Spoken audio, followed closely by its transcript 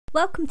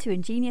Welcome to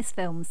Ingenious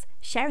Films,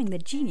 sharing the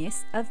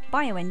genius of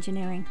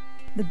bioengineering.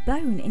 The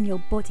bone in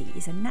your body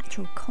is a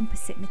natural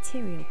composite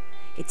material.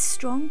 It's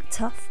strong,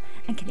 tough,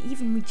 and can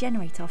even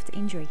regenerate after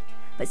injury.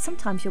 But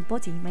sometimes your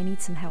body may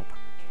need some help.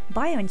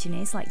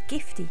 Bioengineers like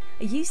Gifty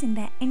are using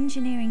their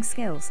engineering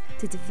skills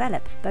to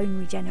develop bone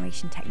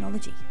regeneration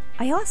technology.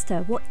 I asked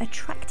her what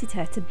attracted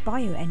her to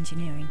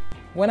bioengineering.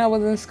 When I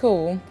was in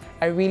school,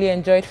 I really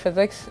enjoyed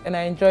physics and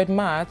I enjoyed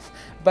maths,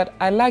 but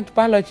I liked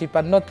biology,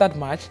 but not that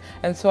much.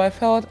 And so I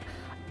felt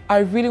I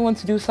really want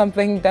to do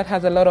something that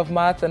has a lot of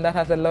maths and that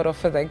has a lot of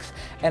physics.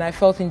 And I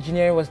felt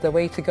engineering was the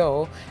way to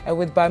go. And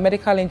with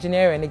biomedical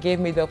engineering, it gave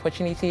me the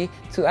opportunity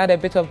to add a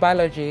bit of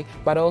biology,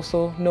 but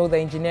also know the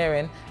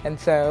engineering. And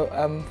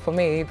so for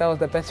me, that was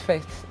the best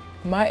fit.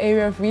 My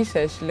area of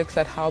research looks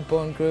at how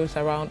bone grows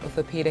around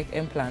orthopedic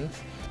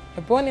implants.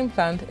 A bone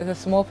implant is a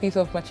small piece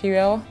of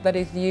material that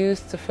is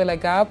used to fill a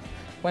gap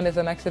when there's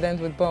an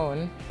accident with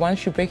bone.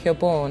 Once you break your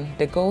bone,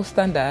 the gold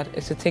standard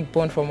is to take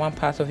bone from one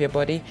part of your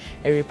body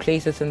and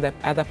replace it in the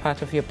other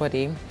part of your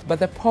body. But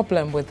the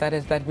problem with that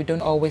is that we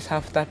don't always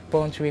have that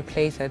bone to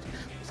replace it.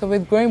 So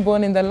with growing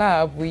bone in the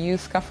lab, we use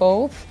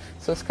scaffolds.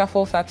 So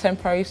scaffolds are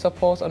temporary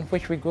supports on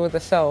which we grow the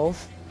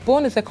cells.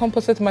 Bone is a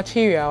composite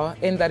material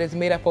in that it's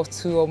made up of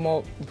two or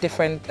more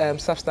different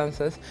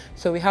substances.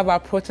 So we have our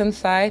protein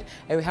side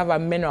and we have our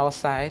mineral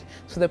side.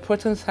 So the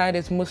protein side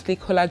is mostly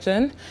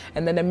collagen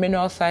and then the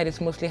mineral side is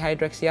mostly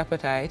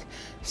hydroxyapatite.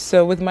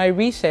 So with my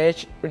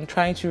research in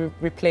trying to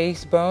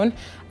replace bone,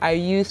 I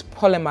use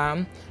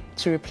polymer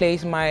to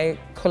replace my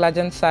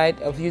collagen side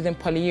of using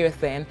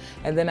polyurethane,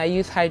 and then I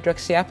use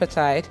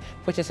hydroxyapatite,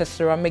 which is a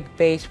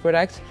ceramic-based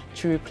product,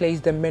 to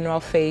replace the mineral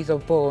phase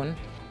of bone.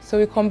 So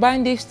we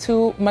combine these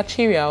two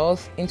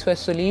materials into a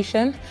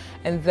solution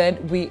and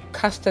then we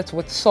cast it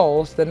with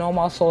salts, the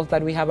normal salts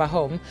that we have at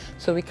home.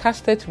 So we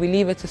cast it, we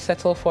leave it to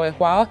settle for a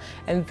while,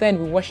 and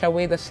then we wash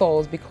away the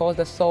salts because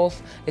the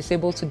salts is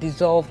able to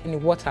dissolve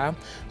in water.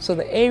 So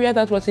the area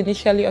that was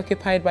initially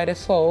occupied by the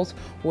salts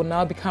will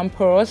now become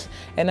porous.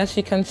 And as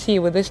you can see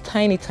with this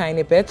tiny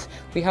bit,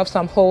 we have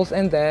some holes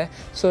in there.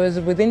 So it's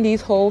within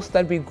these holes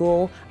that we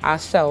grow our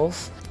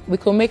cells. We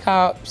could make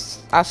our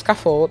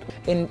scaffold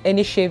in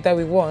any shape that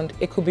we want.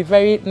 It could be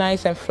very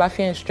nice and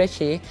fluffy and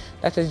stretchy,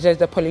 that is just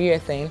the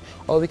polyurethane,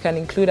 or we can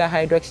include our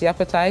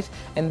hydroxyapatite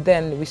and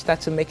then we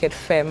start to make it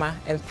firmer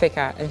and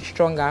thicker and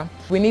stronger.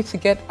 We need to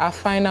get our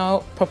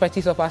final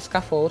properties of our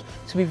scaffold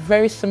to be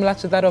very similar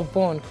to that of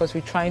bone because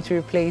we're trying to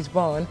replace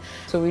bone.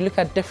 So we look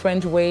at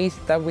different ways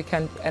that we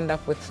can end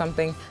up with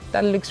something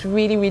that looks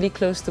really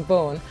close to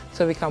bone.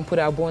 So we can put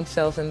our bone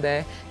cells in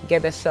there,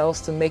 get the cells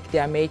to make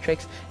their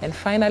matrix, and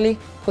finally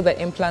put the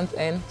implants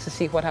in to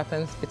see what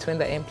happens between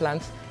the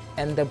implants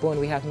and the bone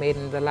we have made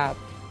in the lab.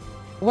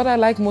 What I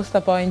like most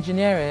about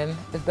engineering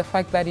is the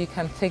fact that you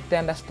can take the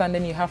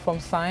understanding you have from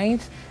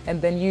science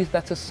and then use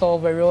that to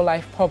solve a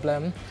real-life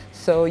problem.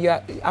 So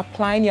you're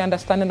applying your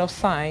understanding of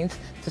science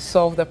to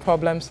solve the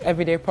problems,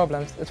 everyday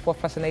problems. It's what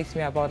fascinates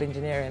me about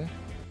engineering.